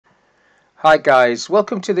Hi guys,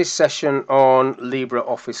 welcome to this session on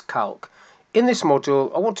LibreOffice Calc. In this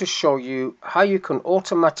module I want to show you how you can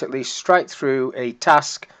automatically strike through a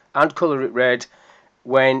task and color it red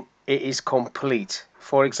when it is complete.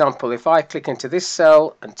 For example, if I click into this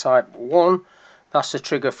cell and type 1, that's the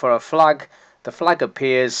trigger for a flag. The flag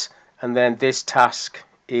appears and then this task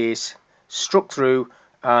is struck through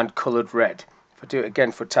and colored red. If I do it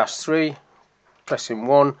again for task 3, pressing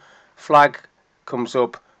 1, flag comes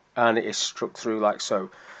up and it is struck through like so.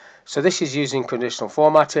 So this is using conditional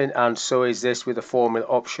formatting, and so is this with the formula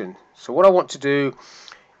option. So what I want to do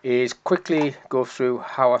is quickly go through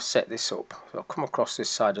how I set this up. So I'll come across this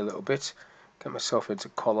side a little bit, get myself into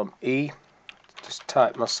column E, just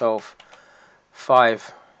type myself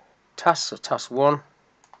 5 tasks, so task 1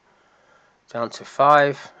 down to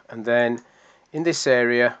 5, and then in this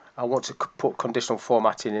area I want to put conditional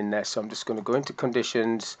formatting in there. So I'm just going to go into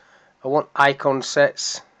conditions. I want icon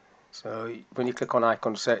sets. So when you click on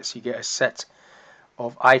icon sets, you get a set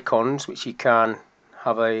of icons which you can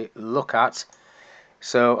have a look at.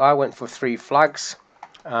 So I went for 3 flags,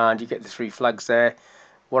 and you get the 3 flags there.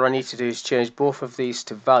 What I need to do is change both of these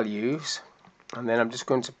to values, and then I'm just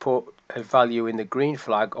going to put a value in the green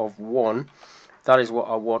flag of 1. That is what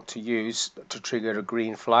I want to use to trigger a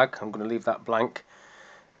green flag. I'm going to leave that blank.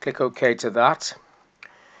 Click OK to that.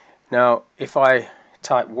 Now if I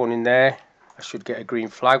type 1 in there, I should get a green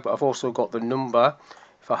flag, but I've also got the number.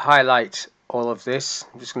 If I highlight all of this,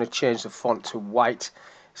 I'm just going to change the font to white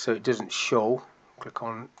so it doesn't show. Click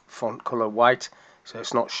on font color white, so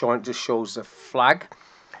it's not showing, it just shows the flag.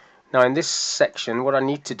 Now in this section what I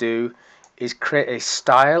need to do is create a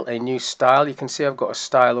style, a new style. You can see I've got a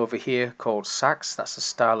style over here called Sax. That's the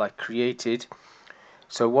style I created.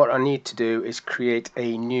 So what I need to do is create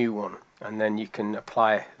a new one, and then you can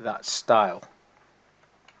apply that style.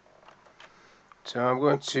 So I'm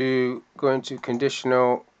going to go into condition,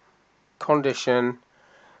 so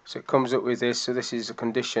it comes up with this. So this is a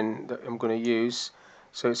condition that I'm going to use.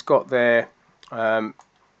 So it's got there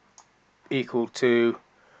equal to,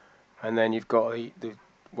 and then you've got the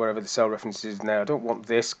wherever the cell reference is now. I don't want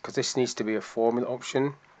this because this needs to be a formula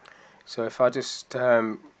option. So if I just let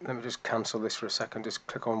me just cancel this for a second, just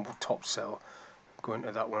click on top cell, go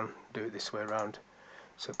into that one, do it this way around.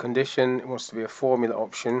 So condition, it wants to be a formula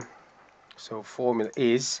option. So formula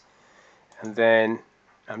is, and then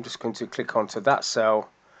I'm just going to click onto that cell,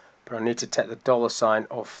 but I need to take the $sign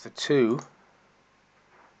off the 2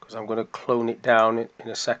 because I'm going to clone it down in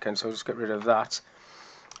a second. So I'll just get rid of that.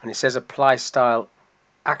 And it says apply style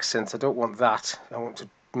accent. I don't want that. I want to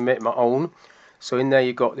make my own. So in there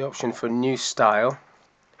you've got the option for new style.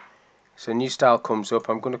 So new style comes up.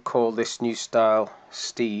 I'm going to call this new style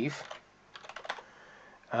Steve,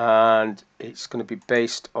 and it's going to be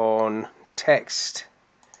based on text,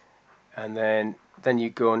 and then you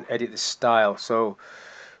go and edit the style. So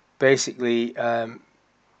basically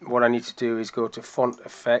what I need to do is go to font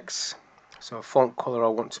effects. So font color I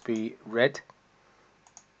want to be red,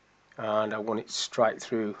 and I want it strike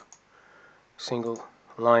through, single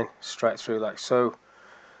line strike through like so.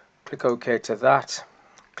 Click OK to that,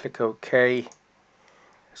 click OK.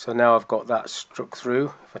 So now I've got that struck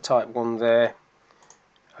through. If I type 1 there,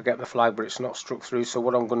 I get the flag, but it's not struck through. So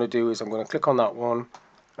what I'm going to do is I'm going to click on that one.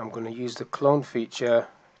 I'm going to use the clone feature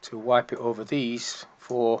to wipe it over these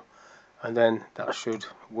 4, and then that should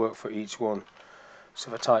work for each one.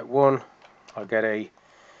 So if I type 1, I'll get a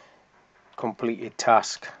completed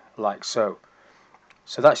task like so.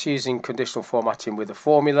 So that's using conditional formatting with a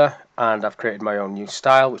formula, and I've created my own new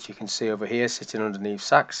style, which you can see over here sitting underneath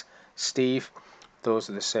Sax, Steve. Those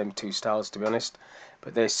are the same 2 styles, to be honest,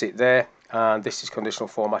 but they sit there. And this is conditional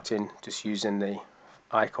formatting, just using the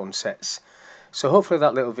icon sets. So hopefully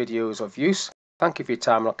that little video is of use. Thank you for your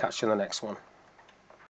time, and I'll catch you in the next one.